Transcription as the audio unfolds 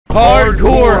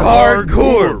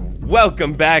Hardcore!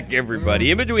 Welcome back,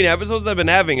 everybody. In between episodes, I've been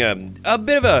having a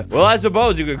bit of a, well, I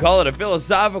suppose you could call it a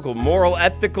philosophical, moral,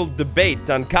 ethical debate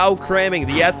on cow cramming,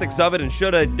 the ethics of it, and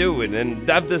should I do it? And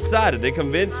I've decided, they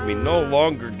convinced me, no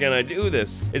longer can I do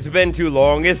this. It's been too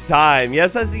long, it's time.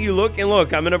 Yes, I see you looking.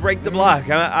 Look, I'm gonna break the block.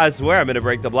 I swear I'm gonna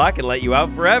break the block and let you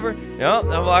out forever. Yep,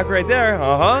 that block right there,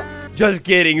 Just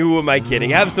kidding, who am I kidding?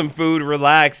 Have some food,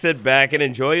 relax, sit back, and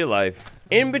enjoy your life.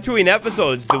 In between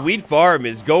episodes, the wheat farm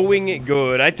is going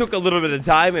good. I took a little bit of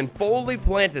time and fully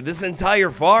planted this entire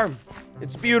farm.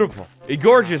 It's beautiful.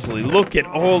 Gorgeously, look at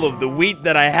all of the wheat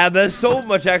that I have. There's so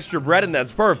much extra bread, and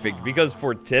that's perfect because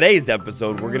for today's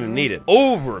episode, we're gonna need it.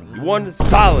 Over one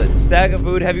solid stack of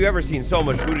food. Have you ever seen so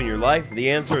much food in your life? The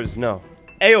answer is no.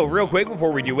 Ayo, real quick,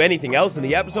 before we do anything else in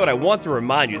the episode, I want to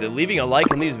remind you that leaving a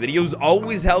like on these videos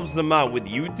always helps them out with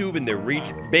YouTube and their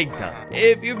reach big time.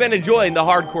 If you've been enjoying the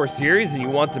hardcore series and you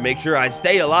want to make sure I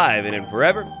stay alive and in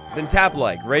forever, then tap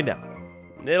like right now.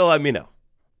 It'll let me know.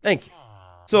 Thank you.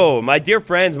 So, my dear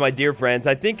friends,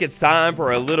 I think it's time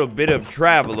for a little bit of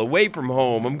travel away from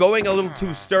home. I'm going a little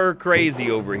too stir crazy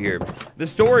over here. The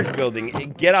storage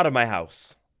building, get out of my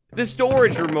house. The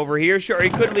storage room over here, sure,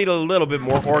 it could need a little bit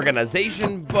more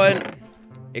organization, but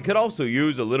it could also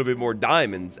use a little bit more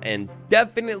diamonds and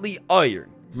definitely iron.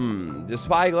 The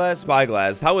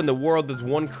spyglass. How in the world does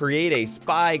one create a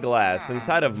spyglass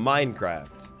inside of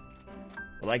Minecraft?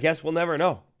 Well, I guess we'll never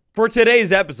know. For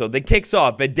today's episode that kicks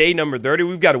off at day number 30,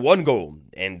 we've got one goal,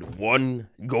 and one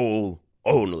goal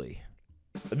only.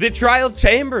 The trial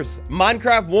chambers,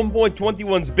 Minecraft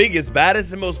 1.21's biggest,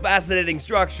 baddest, and most fascinating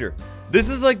structure. This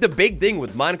is like the big thing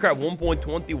with Minecraft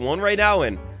 1.21 right now,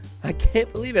 and I can't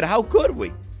believe it. How could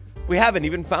we? We haven't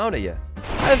even found it yet.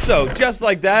 And so, just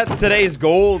like that, today's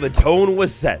goal, the tone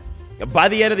was set. By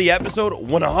the end of the episode,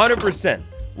 100%,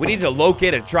 we need to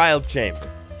locate a trial chamber.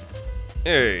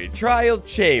 Hey, trial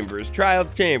chambers.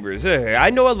 Hey, I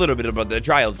know a little bit about the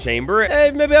trial chamber.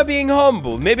 Hey, maybe I'm being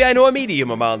humble. Maybe I know a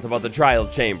medium amount about the trial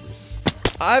chambers.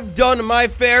 I've done my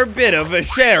fair bit of a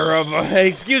share of,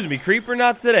 excuse me, creeper,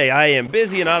 not today. I am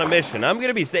busy and on a mission. I'm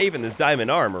gonna be saving this diamond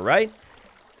armor, right?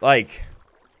 Like,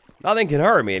 nothing can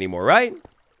hurt me anymore, right?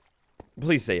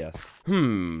 Please say yes.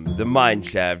 The mine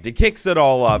shaft. It kicks it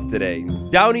all off today.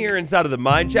 Down here inside of the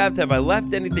mine shaft, have I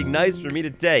left anything nice for me to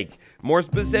take? More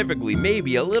specifically,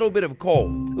 maybe a little bit of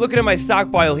coal. Looking at my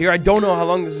stockpile here, I don't know how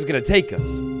long this is gonna take us.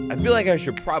 I feel like I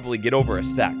should probably get over a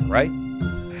stack, right?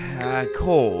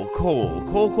 Coal.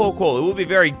 It would be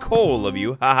very cool of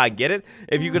you, haha, get it?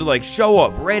 If you could, like, show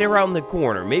up right around the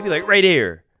corner, maybe, like, right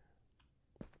here.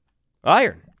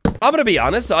 Iron. I'm gonna be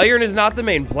honest, iron is not the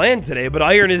main plan today, but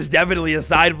iron is definitely a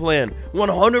side plan.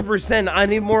 100%, I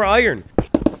need more iron.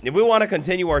 If we want to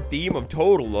continue our theme of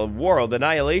total of world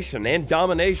annihilation and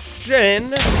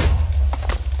domination,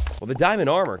 well, the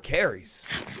diamond armor carries.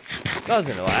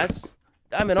 Doesn't it, lads?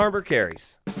 Diamond armor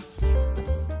carries.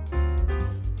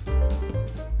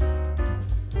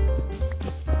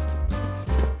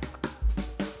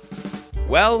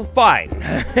 Well, fine.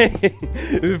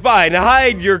 Fine,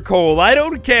 hide your coal. I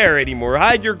don't care anymore.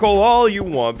 Hide your coal all you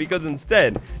want, because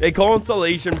instead, a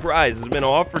consolation prize has been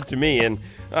offered to me, and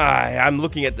I'm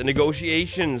looking at the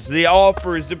negotiations, the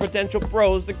offers, the potential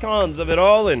pros, the cons of it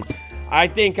all, and I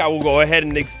think I will go ahead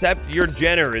and accept your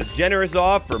generous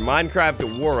offer.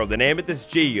 Minecraft World, an amethyst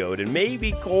geode, and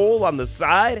maybe coal on the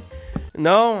side?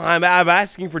 No, I'm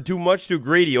asking for too much, too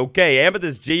greedy. Okay,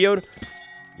 amethyst geode,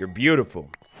 you're beautiful.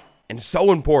 And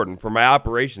so important for my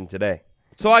operation today.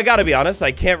 So I gotta be honest,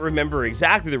 I can't remember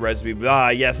exactly the recipe,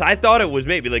 but yes, I thought it was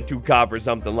maybe like 2 copper or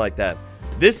something like that.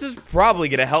 This is probably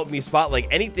gonna help me spot like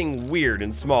anything weird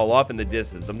and small off in the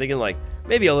distance. I'm thinking like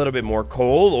maybe a little bit more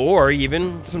coal or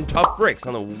even some tough bricks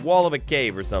on the wall of a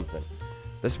cave or something.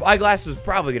 The spyglass is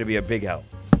probably gonna be a big help.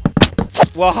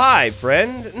 Well, hi,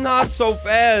 friend. Not so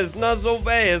fast,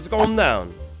 calm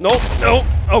down. Nope,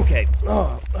 okay.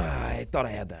 Oh, I thought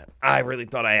I had that. I really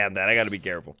thought I had that. I gotta be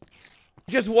careful.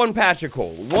 Just one patch of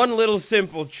coal. One little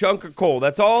simple chunk of coal.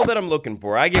 That's all that I'm looking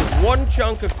for. I get one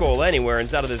chunk of coal anywhere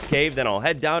inside of this cave, then I'll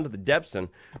head down to the depths and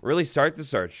really start the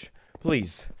search.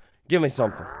 Please, give me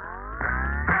something.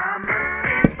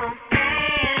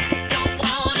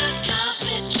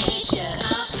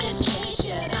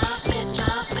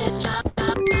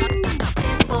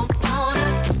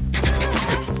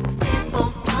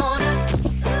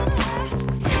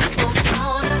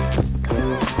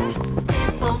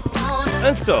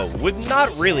 And so, with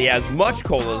not really as much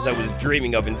coal as I was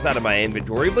dreaming of inside of my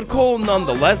inventory, but coal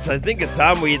nonetheless, I think it's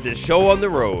time we get this show on the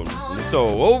road. So,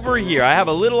 over here, I have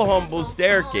a little humble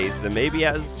staircase that maybe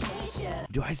has...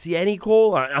 Do I see any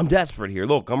coal? I'm desperate here.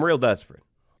 Look, I'm real desperate.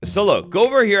 So look,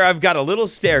 over here I've got a little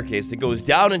staircase that goes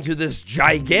down into this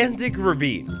gigantic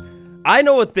ravine. I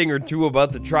know a thing or two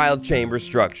about the trial chamber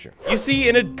structure. You see,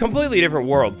 in a completely different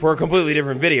world, for a completely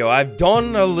different video, I've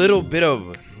done a little bit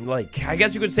of, like, I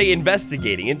guess you could say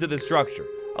investigating into the structure.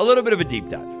 A little bit of a deep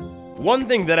dive. One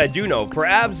thing that I do know for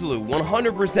absolute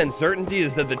 100% certainty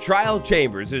is that the trial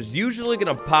chambers is usually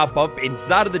gonna pop up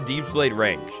inside of the deep slate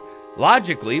range.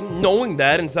 Logically, knowing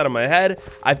that inside of my head,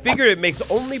 I figured it makes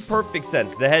only perfect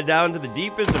sense to head down to the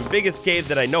deepest and biggest cave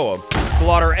that I know of,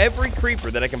 slaughter every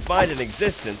creeper that I can find in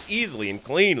existence easily and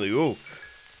cleanly, ooh,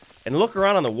 and look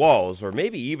around on the walls, or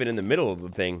maybe even in the middle of the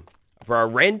thing, for our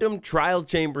random trial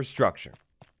chamber structure.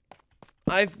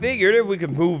 I figured if we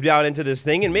could move down into this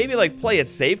thing and maybe like play it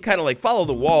safe, kind of like follow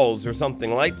the walls or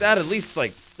something like that, at least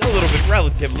like a little bit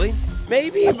relatively.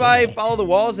 Maybe if I follow the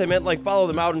walls, I meant like follow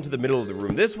them out into the middle of the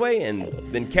room this way and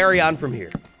then carry on from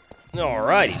here.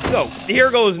 Alrighty, so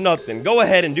here goes nothing. Go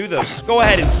ahead and do the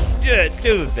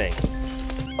thing.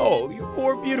 Oh, you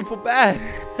poor beautiful bat.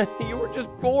 You were just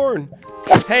born.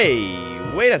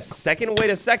 Hey, wait a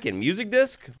second. Music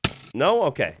disc? No?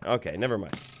 Okay, never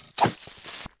mind.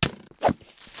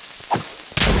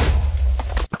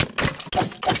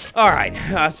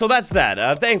 Alright, so that's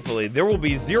that. Thankfully, there will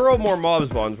be 0 more mob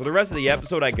spawns for the rest of the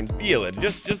episode. I can feel it.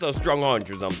 Just a strong hunch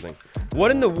or something.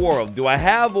 What in the world do I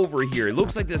have over here? It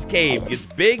looks like this cave gets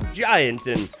big, giant,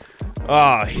 and...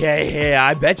 oh, yeah,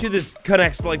 I bet you this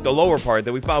connects to, like, the lower part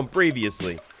that we found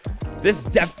previously. This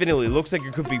definitely looks like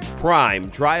it could be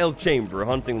prime trial chamber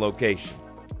hunting location.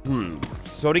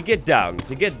 So to get down.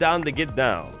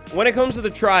 When it comes to the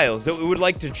trials that we would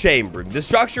like to chamber, the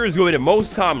structure is going to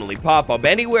most commonly pop up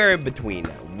anywhere in between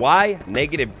Y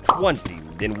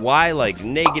 -20, then Y like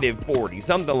 -40,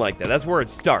 something like that. That's where it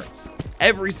starts.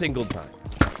 Every single time.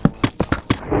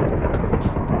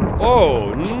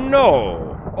 Oh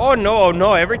no. Oh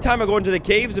no. Every time I go into the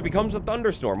caves, it becomes a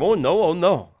thunderstorm. Oh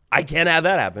no. I can't have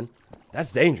that happen.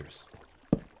 That's dangerous.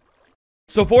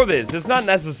 So for this, it's not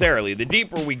necessarily the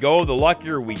deeper we go, the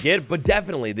luckier we get, but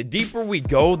definitely the deeper we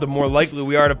go, the more likely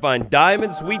we are to find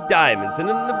diamonds, sweet diamonds, and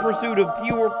in the pursuit of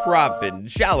pure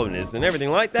profit, shallowness, and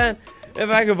everything like that, if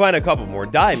I could find a couple more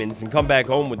diamonds and come back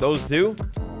home with those two,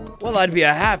 well, I'd be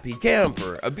a happy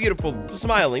camper, a beautiful,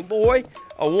 smiling boy,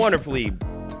 a wonderfully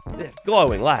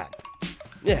glowing lad.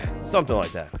 Yeah, something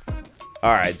like that.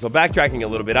 Alright, so backtracking a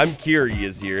little bit, I'm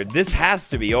curious here. This has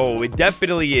to be, oh, it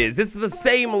definitely is. This is the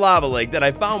same lava lake that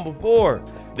I found before.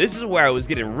 This is where I was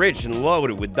getting rich and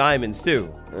loaded with diamonds too.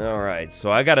 Alright,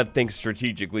 so I gotta think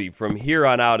strategically from here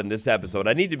on out in this episode.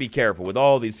 I need to be careful with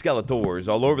all these skeletors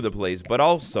all over the place, but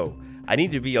also, I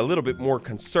need to be a little bit more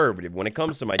conservative when it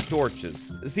comes to my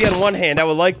torches. See, on one hand, I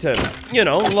would like to, you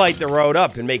know, light the road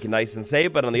up and make it nice and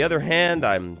safe, but on the other hand,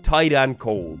 I'm tight on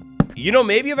cold. You know,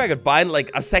 maybe if I could find, like,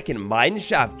 a second mine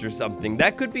shaft or something,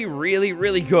 that could be really,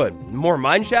 really good. More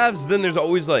mine shafts, then there's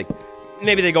always, like,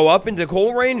 maybe they go up into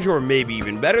coal range, or maybe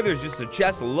even better, there's just a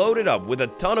chest loaded up with a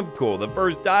ton of coal. The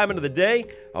first diamond of the day,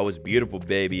 oh, it's beautiful,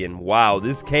 baby, and wow,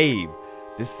 this cave,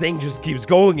 this thing just keeps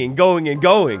going and going and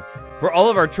going. For all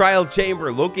of our trial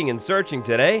chamber looking and searching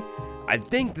today, I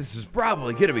think this is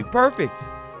probably gonna be perfect.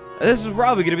 This is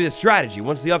probably gonna be the strategy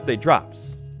once the update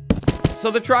drops. So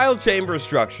the trial chamber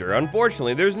structure,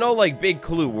 unfortunately, there's no like big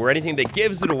clue or anything that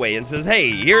gives it away and says,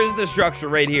 hey, here's the structure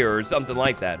right here or something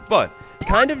like that. But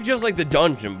kind of just like the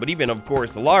dungeon, but even of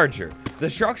course larger. The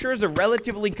structure is a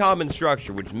relatively common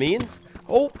structure, which means,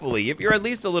 hopefully, if you're at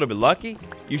least a little bit lucky,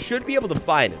 you should be able to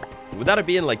find it without it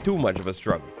being like too much of a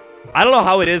struggle. I don't know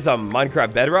how it is on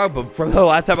Minecraft Bedrock, but from the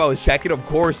last time I was checking, of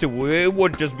course, it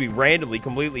would just be randomly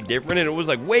completely different, and it was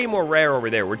like way more rare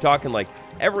over there. We're talking like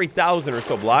every 1,000 or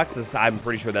so blocks. I'm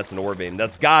pretty sure that's an ore vein.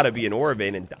 That's gotta be an ore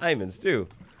vein, and diamonds too.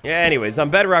 Yeah, anyways, on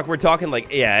Bedrock, we're talking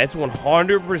like, yeah, it's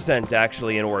 100%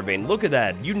 actually an ore vein. Look at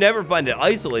that. You never find it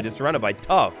isolated, surrounded by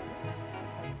tuff.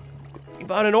 You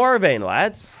found an ore vein,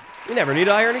 lads. You never need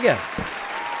iron again.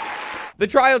 The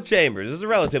trial chambers is a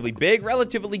relatively big,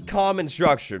 relatively common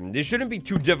structure. It shouldn't be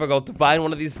too difficult to find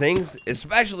one of these things,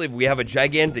 especially if we have a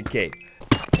gigantic cave.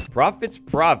 Profits,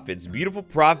 beautiful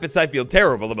profits. I feel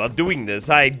terrible about doing this.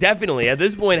 I definitely, at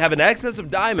this point, have an excess of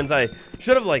diamonds. I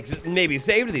should have, like, maybe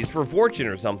saved these for fortune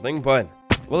or something, but...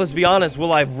 well, let's be honest,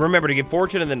 will I remember to get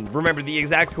fortune and then remember the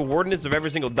exact coordinates of every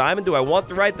single diamond? Do I want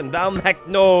to write them down? Heck,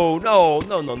 no.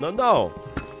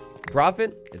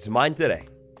 Profit, it's mine today.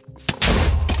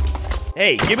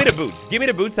 Hey, give me the boots. Give me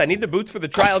the boots. I need the boots for the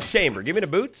trial chamber. Give me the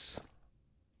boots.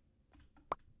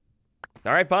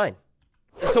 Alright, fine.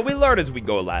 So we learn as we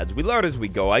go, lads. We learn as we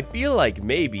go. I feel like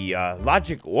maybe,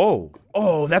 logic... whoa.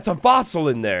 Oh, that's a fossil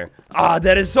in there. Ah,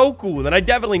 that is so cool. And I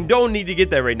definitely don't need to get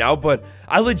that right now, but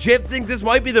I legit think this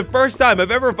might be the first time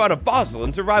I've ever found a fossil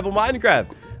in survival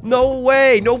Minecraft. No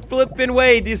way. No flipping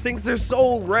way. These things are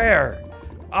so rare.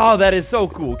 Oh, that is so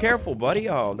cool. Careful, buddy.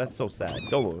 Oh, that's so sad.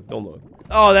 Don't look. Don't look.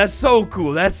 Oh, that's so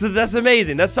cool. That's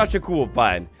amazing. That's such a cool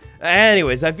find.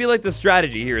 Anyways, I feel like the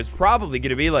strategy here is probably going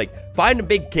to be like find a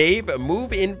big cave,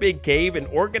 move in big cave in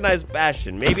organized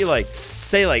fashion. Maybe like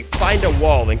say like find a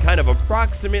wall and kind of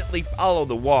approximately follow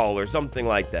the wall or something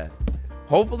like that.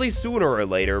 Hopefully sooner or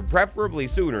later, preferably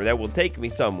sooner, that will take me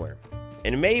somewhere.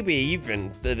 And maybe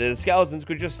even the skeletons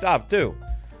could just stop too.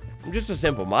 I'm just a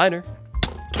simple miner.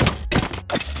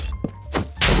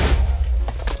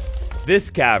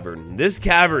 This cavern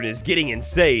is getting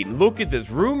insane. Look at this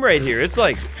room right here. It's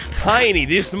like tiny,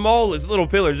 these smallest little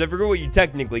pillars. I forget what you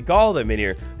technically call them in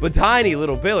here, but tiny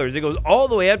little pillars. It goes all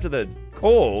the way up to the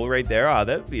coal right there. Ah,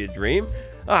 that'd be a dream.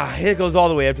 Ah, it goes all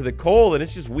the way up to the coal, and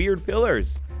it's just weird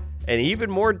pillars. And even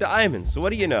more diamonds. So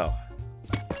what do you know?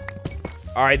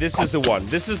 All right, this is the one.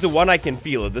 This is the one. I can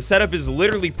feel it. The setup is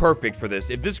literally perfect for this.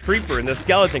 If this creeper and the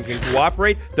skeleton can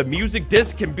cooperate, the music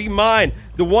disc can be mine.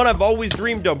 The one I've always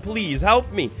dreamed of. Please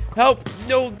help me. Help.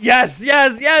 No. Yes,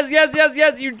 yes, yes, yes, yes,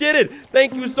 yes. You did it.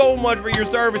 Thank you so much for your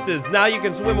services. Now you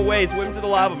can swim away. Swim to the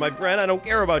lava, my friend. I don't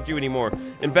care about you anymore.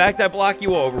 In fact, I block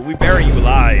you over. We bury you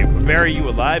alive. We bury you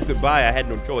alive. Goodbye. I had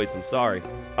no choice. I'm sorry.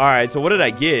 All right, so what did I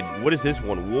get? What is this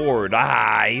one? Ward.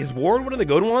 Ah, is Ward one of the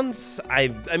good ones? I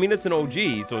mean, it's an OG,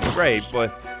 so it's great,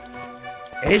 but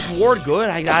is Ward good?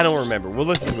 I don't remember. We'll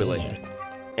listen to it later.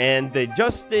 And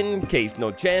just in case,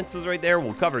 no chances right there,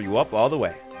 we'll cover you up all the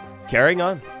way. Carrying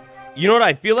on. You know what?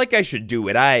 I feel like I should do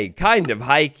it. I kind of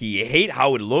high-key hate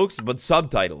how it looks, but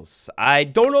subtitles. I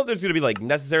don't know if there's going to be, like,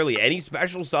 necessarily any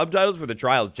special subtitles for the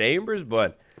trial chambers,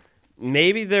 but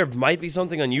maybe there might be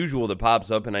something unusual that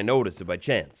pops up and I notice it by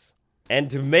chance.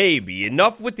 And to maybe,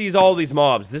 enough with all these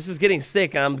mobs. This is getting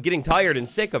sick and I'm getting tired and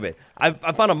sick of it. I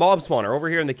found a mob spawner over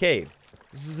here in the cave.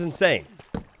 This is insane.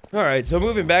 Alright, so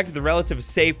moving back to the relative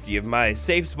safety of my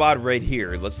safe spot right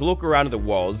here. Let's look around at the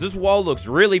walls. This wall looks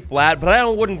really flat, but I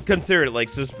wouldn't consider it like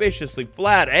suspiciously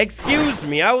flat. Excuse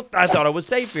me, I thought I was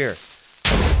safe here.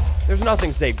 There's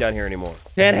nothing safe down here anymore.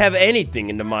 Can't have anything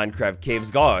in the Minecraft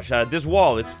caves. Gosh, this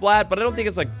wall, it's flat, but I don't think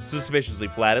it's like suspiciously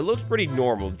flat. It looks pretty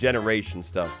normal generation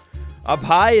stuff. Up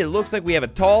high, it looks like we have a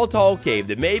tall cave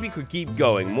that maybe could keep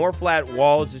going. More flat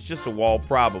walls, it's just a wall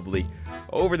probably.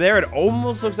 Over there, it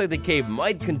almost looks like the cave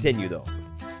might continue though.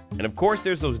 And of course,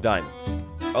 there's those diamonds.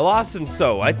 Alas and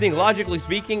so, I think logically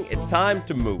speaking, it's time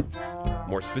to move.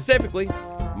 More specifically,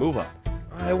 move up.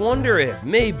 I wonder if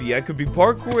maybe I could be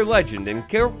parkour legend and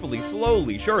carefully,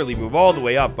 slowly, surely move all the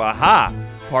way up. Aha!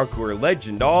 Parkour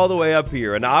legend all the way up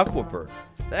here, an aquifer.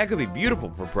 That could be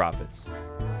beautiful for profits.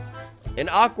 An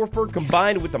aquifer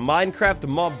combined with the Minecraft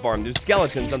mob farm. There's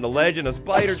skeletons on the ledge and a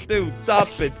spider too.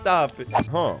 Stop it, stop it.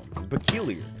 Huh,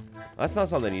 peculiar. That's not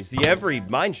something you see every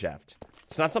mineshaft.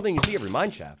 It's not something you see every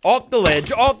mineshaft. Off the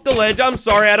ledge, off the ledge. I'm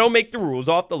sorry, I don't make the rules.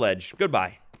 Off the ledge.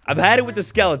 Goodbye. I've had it with the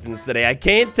skeletons today. I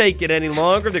can't take it any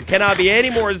longer. There cannot be any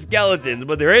more skeletons,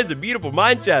 but there is a beautiful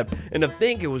mineshaft. And to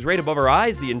think it was right above our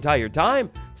eyes the entire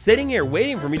time, sitting here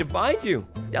waiting for me to find you,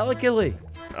 delicately.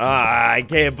 I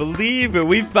can't believe it.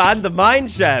 We found the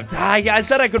mineshaft. I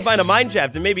said I could find a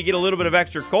mineshaft and maybe get a little bit of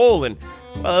extra coal, and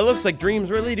well, it looks like dreams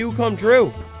really do come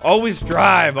true. Always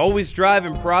strive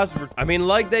and prosper. I mean,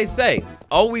 like they say,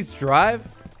 always strive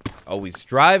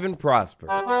and prosper.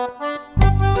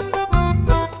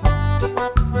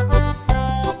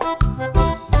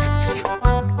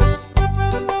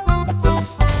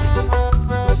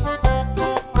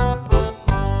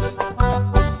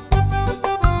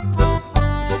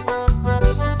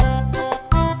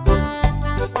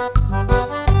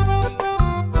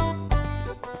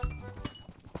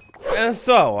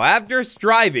 So, after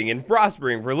striving and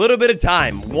prospering for a little bit of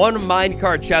time, one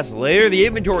minecart chest later, the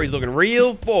inventory's looking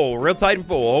real full, real tight and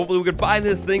full. Hopefully we can find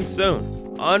this thing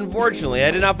soon. Unfortunately,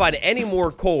 I did not find any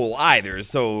more coal either,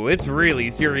 so it's really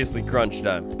seriously crunch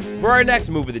time. For our next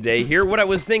move of the day here, what I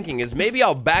was thinking is maybe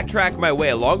I'll backtrack my way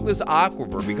along this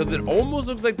aquifer because it almost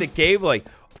looks like the cave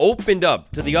opened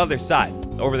up to the other side,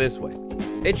 over this way.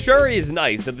 It sure is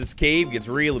nice that this cave gets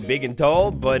real big and tall,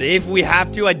 but if we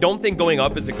have to, I don't think going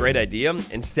up is a great idea.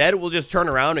 Instead, we'll just turn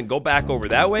around and go back over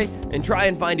that way and try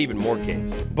and find even more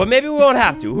caves. But maybe we won't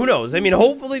have to, who knows? I mean,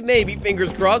 hopefully, maybe,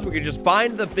 fingers crossed, we could just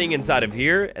find the thing inside of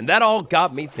here, and that all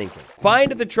got me thinking.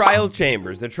 Find the trial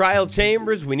chambers. The trial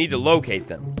chambers, we need to locate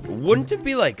them. Wouldn't it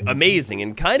be, amazing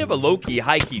and kind of a low-key,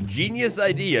 high-key genius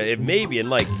idea if maybe in,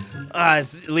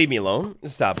 Leave me alone.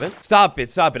 Stop it. Stop it.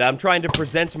 Stop it. I'm trying to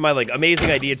present my, like,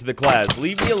 amazing idea to the class.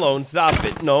 Leave me alone. Stop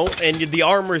it. No. And the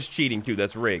armor's cheating, too.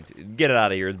 That's rigged. Get it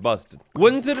out of here. It's busted.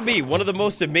 Wouldn't it be one of the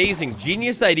most amazing,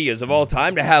 genius ideas of all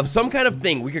time to have some kind of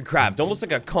thing we could craft, almost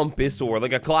like a compass or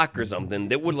like a clock or something,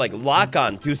 that would, like, lock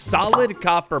on to solid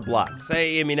copper blocks?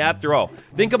 Hey, I mean, after all,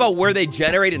 think about where they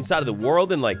generate inside of the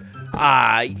world and, like,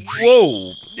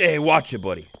 whoa. Hey, watch it,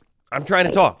 buddy. I'm trying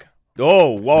to talk.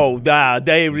 Oh, whoa,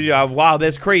 wow,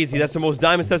 that's crazy. That's the most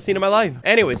diamonds I've seen in my life.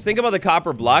 Anyways, think about the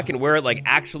copper block and where it, like,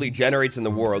 actually generates in the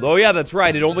world. Oh, yeah, that's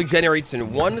right. It only generates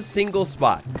in one single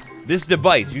spot. This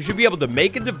device, you should be able to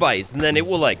make a device, and then it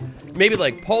will, like, maybe,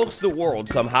 like, pulse the world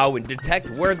somehow and detect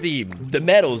where the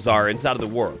metals are inside of the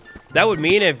world. That would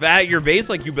mean if at your base,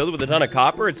 like, you build it with a ton of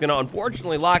copper, it's gonna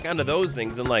unfortunately lock onto those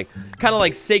things and, like, kind of,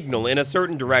 like, signal in a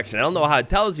certain direction. I don't know how it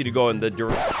tells you to go in the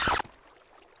direction.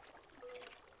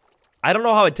 I don't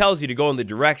know how it tells you to go in the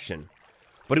direction,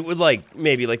 but it would, like,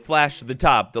 maybe, like, flash to the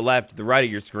top, the left, the right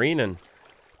of your screen and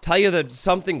tell you that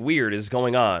something weird is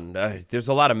going on. There's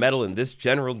a lot of metal in this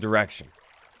general direction.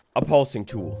 A pulsing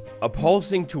tool. A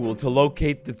pulsing tool to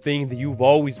locate the thing that you've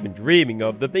always been dreaming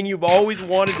of, the thing you've always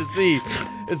wanted to see.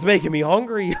 It's making me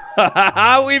hungry.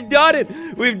 We've done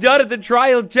it. We've done it, the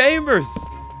trial chambers.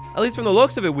 At least from the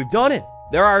looks of it, we've done it.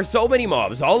 There are so many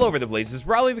mobs all over the place. It's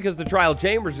probably because the trial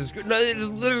chambers is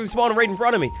literally spawning right in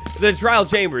front of me. The trial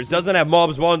chambers doesn't have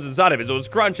mob spawns inside of it, so it's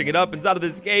crunching it up inside of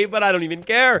this cave, but I don't even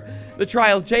care. The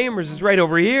trial chambers is right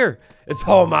over here. It's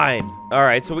all mine. All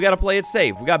right, so we gotta play it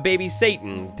safe. We got baby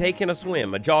Satan taking a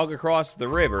swim, a jog across the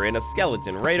river, and a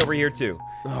skeleton right over here too.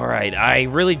 All right, I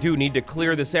really do need to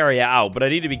clear this area out, but I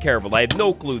need to be careful. I have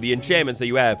no clue the enchantments that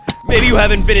you have. Maybe you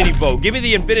have infinity bow. Give me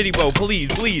the infinity bow,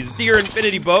 please, please. Dear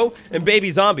infinity bow and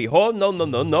baby zombie. Oh, no, no,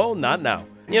 no, no, not now.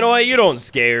 You know what? You don't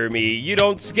scare me. You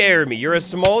don't scare me. You're a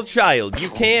small child. You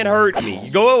can't hurt me.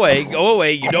 Go away. Go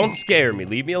away. You don't scare me.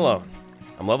 Leave me alone.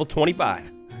 I'm level 25.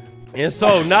 And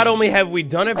so, not only have we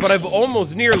done it, but I've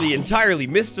almost nearly entirely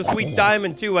missed a sweet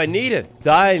diamond too. I need it.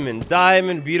 Diamond,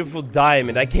 diamond, beautiful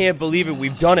diamond. I can't believe it.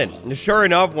 We've done it. And sure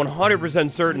enough,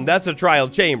 100% certain that's a trial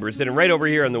chamber sitting right over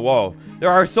here on the wall. There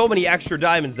are so many extra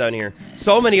diamonds down here.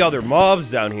 So many other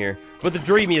mobs down here. But the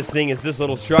dreamiest thing is this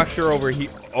little structure over here.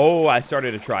 Oh, I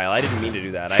started a trial. I didn't mean to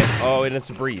do that. Oh, and it's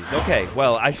a breeze. Okay,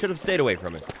 well, I should have stayed away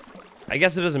from it. I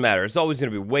guess it doesn't matter. It's always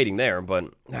going to be waiting there, but...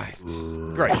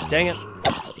 great. Dang it.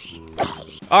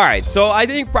 Alright, so I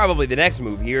think probably the next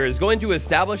move here is going to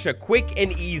establish a quick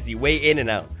and easy way in and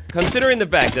out. Considering the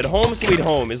fact that home sweet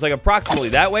home is like approximately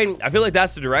that way, I feel like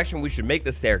that's the direction we should make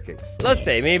the staircase. Let's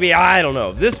say maybe, I don't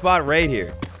know, this spot right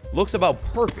here looks about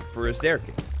perfect for a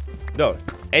staircase. Don't it?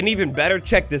 And even better,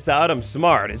 check this out, I'm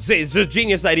smart. It's a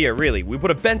genius idea, really. We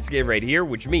put a fence gate right here,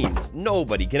 which means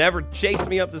nobody can ever chase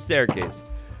me up the staircase.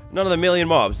 None of the million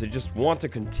mobs that just want to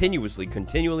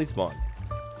continually spawn.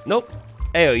 Nope.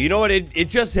 Hey, you know what? It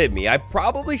just hit me. I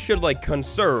probably should, like,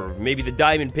 conserve maybe the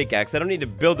diamond pickaxe. I don't need to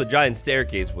build a giant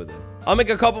staircase with it. I'll make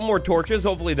a couple more torches.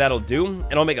 Hopefully that'll do.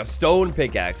 And I'll make a stone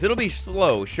pickaxe. It'll be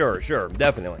slow. Sure,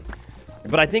 definitely.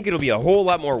 But I think it'll be a whole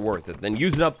lot more worth it than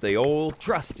using up the old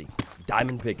trusty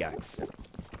diamond pickaxe.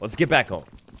 Let's get back home.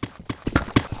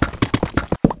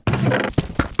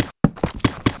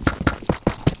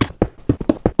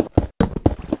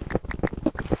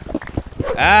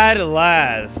 At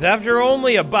last, after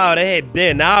only about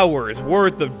 10 hours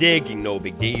worth of digging, no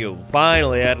big deal.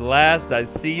 Finally, at last, I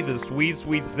see the sweet,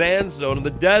 sweet sandstone in the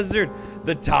desert.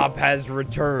 The top has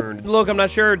returned. Look, I'm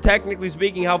not sure, technically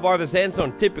speaking, how far the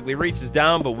sandstone typically reaches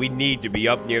down, but we need to be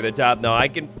up near the top now. I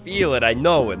can feel it, I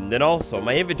know it, and then also,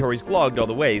 my inventory's clogged all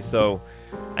the way, so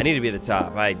I need to be at the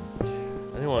top. I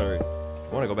didn't want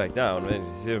to go back down.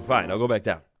 Fine, I'll go back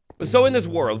down. So in this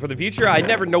world, for the future, I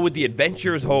never know what the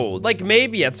adventures hold. Like,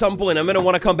 maybe at some point, I'm gonna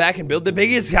want to come back and build the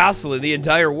biggest castle in the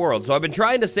entire world. So I've been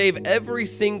trying to save every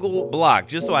single block,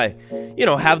 just so I, you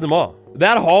know, have them all.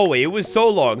 That hallway, it was so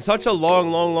long, such a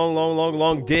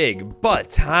long dig.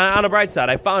 But on the bright side,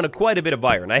 I found quite a bit of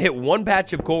iron. I hit one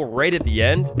patch of coal right at the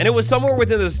end, and it was somewhere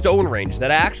within the stone range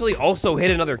that I actually also hit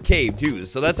another cave too.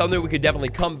 So that's something we could definitely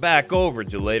come back over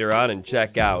to later on and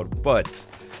check out. But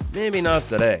maybe not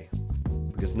today.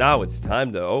 Because now it's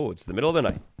time to, it's the middle of the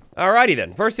night. Alrighty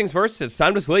then, first things first, it's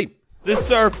time to sleep. The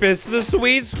surface, the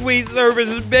sweet, sweet surface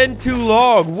has been too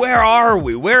long. Where are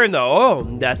we? Where in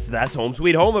the, that's home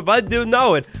sweet home if I do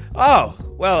know it. Oh,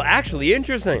 well, actually,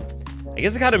 interesting. I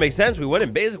guess it kind of makes sense. We went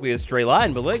in basically a straight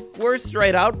line, but like, we're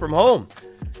straight out from home.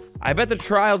 I bet the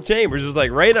trial chambers is like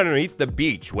right underneath the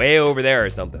beach, way over there or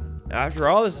something. After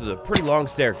all, this is a pretty long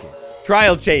staircase.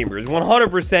 Trial chambers,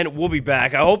 100% we'll be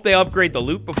back. I hope they upgrade the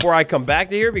loot before I come back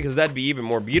to here because that'd be even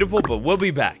more beautiful, but we'll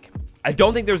be back. I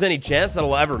don't think there's any chance that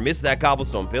I'll ever miss that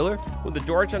cobblestone pillar with the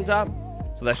torch on top,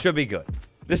 so that should be good.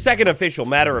 The second official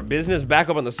matter of business back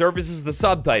up on the surface is the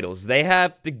subtitles. They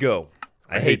have to go.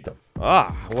 I hate them.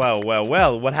 Ah, well,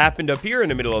 what happened up here in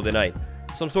the middle of the night?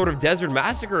 Some sort of desert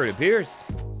massacre, it appears.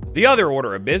 The other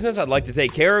order of business I'd like to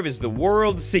take care of is the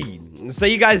world seed. So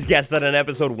you guys guessed that in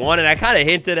episode 1, and I kind of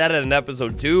hinted at it in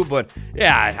episode 2, but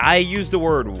yeah, I used the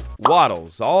word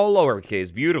wattles, all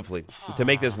lowercase, beautifully, to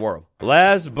make this world.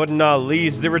 Last but not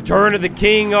least, the return of the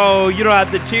king. Oh, you don't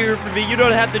have to cheer for me. You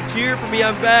don't have to cheer for me.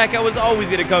 I'm back. I was always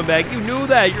going to come back. You knew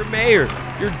that. Your mayor,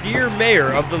 your dear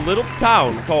mayor of the little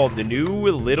town called the New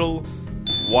Little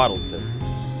Wattleton.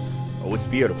 Oh, it's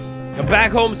beautiful. I'm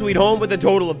back home sweet home with a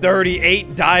total of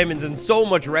 38 diamonds and so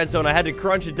much redstone I had to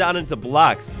crunch it down into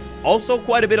blocks. Also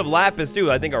quite a bit of lapis too,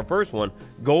 I think our first one.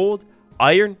 Gold,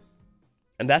 iron,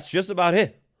 and that's just about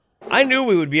it. I knew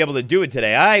we would be able to do it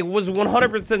today. I was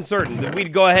 100% certain that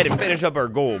we'd go ahead and finish up our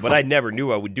goal, but I never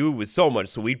knew I would do it with so much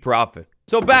sweet profit.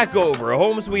 So back over,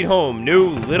 home sweet home,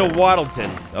 New Little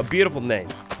Wattleton, a beautiful name.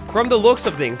 From the looks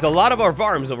of things, a lot of our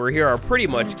farms over here are pretty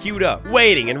much queued up,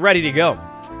 waiting and ready to go.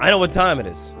 I know what time it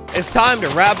is. It's time to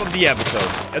wrap up the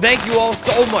episode. And thank you all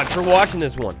so much for watching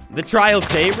this one. The trial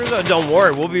chambers, don't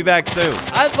worry, we'll be back soon.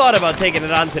 I thought about taking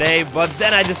it on today, but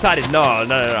then I decided, no.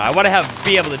 I want to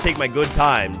be able to take my good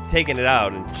time, taking it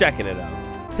out and checking it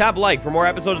out. Tap like for more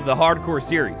episodes of the hardcore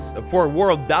series. For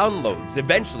world downloads,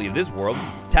 eventually of this world,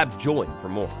 tap join for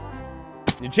more.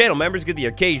 The channel members get the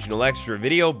occasional extra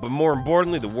video, but more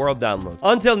importantly, the world downloads.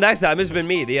 Until next time, it's been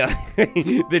me,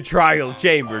 the Trial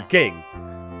Chamber King.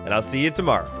 And I'll see you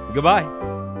tomorrow. Goodbye.